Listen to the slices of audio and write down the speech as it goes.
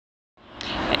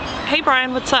Hey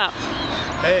Brian, what's up?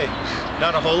 Hey,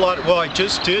 not a whole lot. Well, I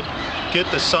just did get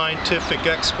the scientific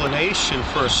explanation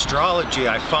for astrology.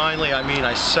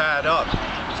 I sat up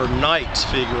for nights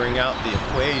figuring out the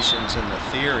equations and the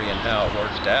theory and how it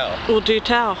worked out. Well, do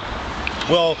tell.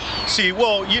 Well,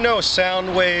 you know,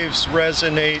 sound waves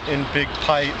resonate in big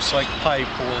pipes like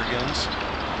pipe organs.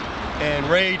 And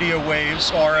radio waves,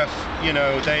 RF, you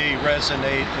know, they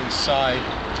resonate inside.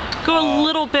 Go a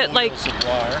little bit coils of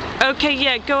wire. Okay,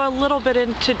 yeah, go a little bit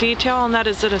into detail on that.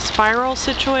 Is it a spiral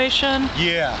situation?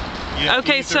 Yeah.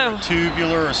 Okay, either so a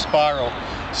tubular or spiral.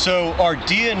 So our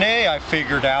DNA, I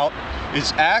figured out,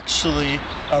 is actually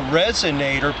a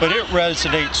resonator, but it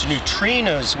resonates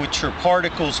neutrinos, which are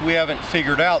particles we haven't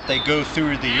figured out. They go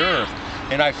through the Earth,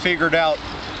 and I figured out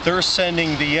they're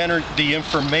sending the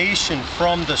information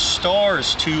from the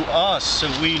stars to us, so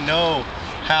we know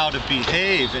how to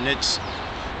behave. And it's,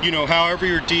 you know, however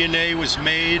your DNA was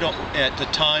made at the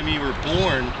time you were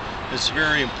born is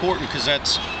very important, because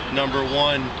that's number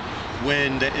one,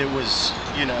 when it was,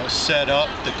 you know, set up,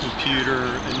 the computer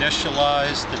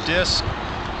initialized the disk,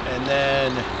 and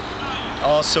then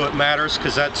also it matters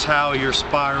because that's how your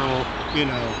spiral, you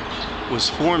know, was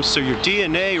formed. So your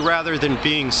DNA, rather than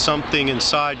being something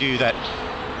inside you that,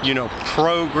 you know,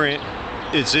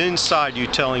 is inside you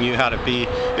telling you how to be,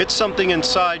 it's something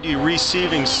inside you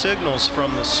receiving signals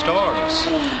from the stars.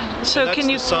 So that's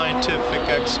the scientific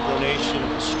explanation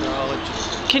of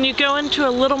astrology. Can you go into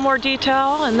a little more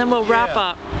detail and then we'll wrap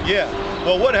up? Yeah.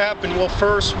 Well, what happened? Well,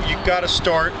 first you got to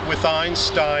start with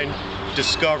Einstein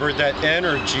discovered that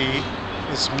energy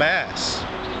is mass.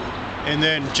 And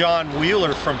then John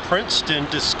Wheeler from Princeton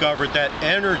discovered that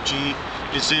energy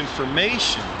is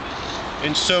information.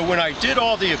 And so when I did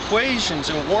all the equations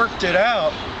and worked it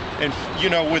out, and, you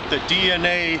know, with the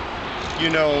DNA, you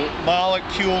know,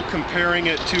 molecule, comparing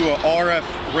it to a RF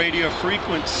radio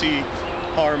frequency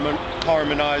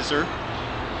harmonizer,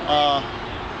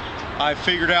 I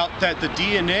figured out that the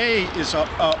DNA is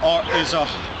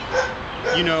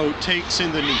you know, takes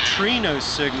in the neutrino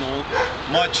signal,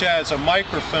 much as a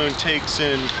microphone takes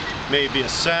in maybe a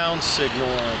sound signal,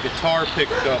 or a guitar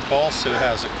pickup also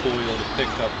has a coil to pick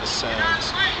up the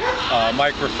sounds. A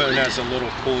microphone has a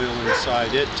little coil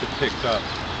inside it to pick up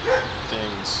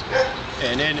things.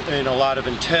 And a lot of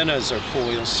antennas are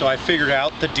coils. So I figured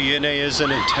out the DNA is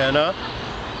an antenna.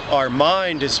 Our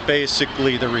mind is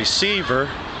basically the receiver,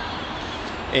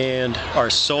 and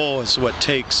our soul is what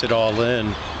takes it all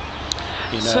in.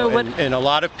 You know, so and a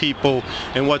lot of people,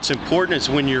 and what's important is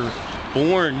when you're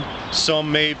born, some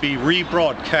may be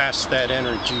rebroadcast that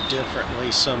energy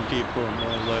differently. Some people are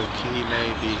more low-key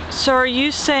maybe. So are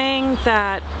you saying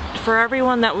that for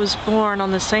everyone that was born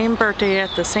on the same birthday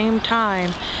at the same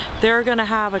time, they're going to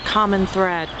have a common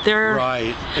thread? They're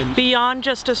right. And beyond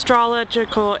just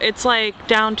astrological, it's like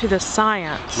down to the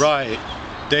science. Right.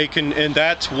 They can, and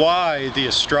that's why the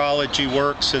astrology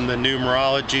works and the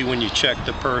numerology when you check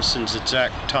the person's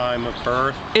exact time of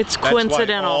birth. It's coincidental.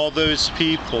 That's why all those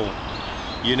people,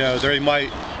 you know, they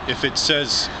might, if it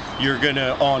says you're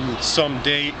gonna, on some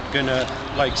date, gonna,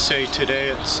 like say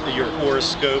today, it's your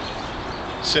horoscope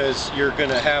says you're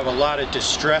gonna have a lot of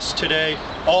distress today,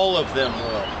 all of them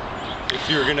will. If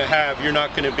you're gonna have, you're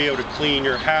not gonna be able to clean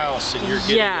your house and you're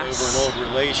getting over an old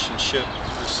relationship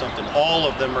or something, all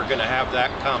of them are gonna have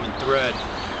that common thread,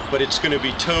 but it's gonna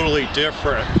be totally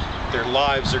different. Their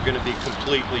lives are gonna be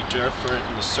completely different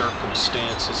in the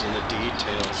circumstances and the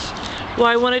details. Well,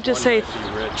 I wanted to say one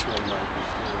might be rich, one might be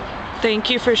poor. Thank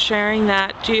you for sharing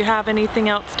that. Do you have anything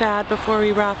else to add before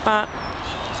we wrap up?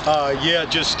 Yeah,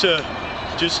 just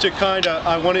to kind of,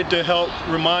 I wanted to help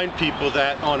remind people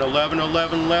that on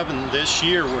 11/11/11 this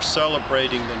year, we're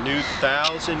celebrating the new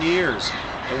 1,000 years.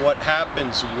 And what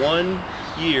happens 1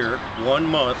 year, 1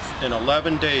 month, and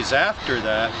 11 days after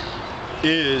that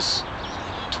is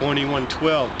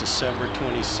 2112, December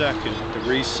 22nd, the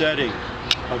resetting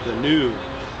of the new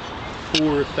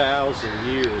 4,000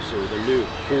 years, or the new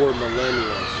 4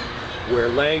 millennia, where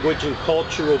language and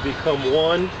culture will become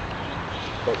one,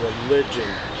 but religion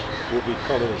will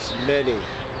become as many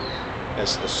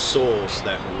as the souls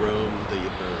that roam the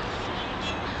earth.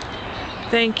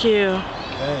 Thank you.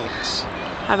 Thanks.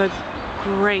 Have a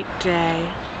great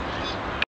day.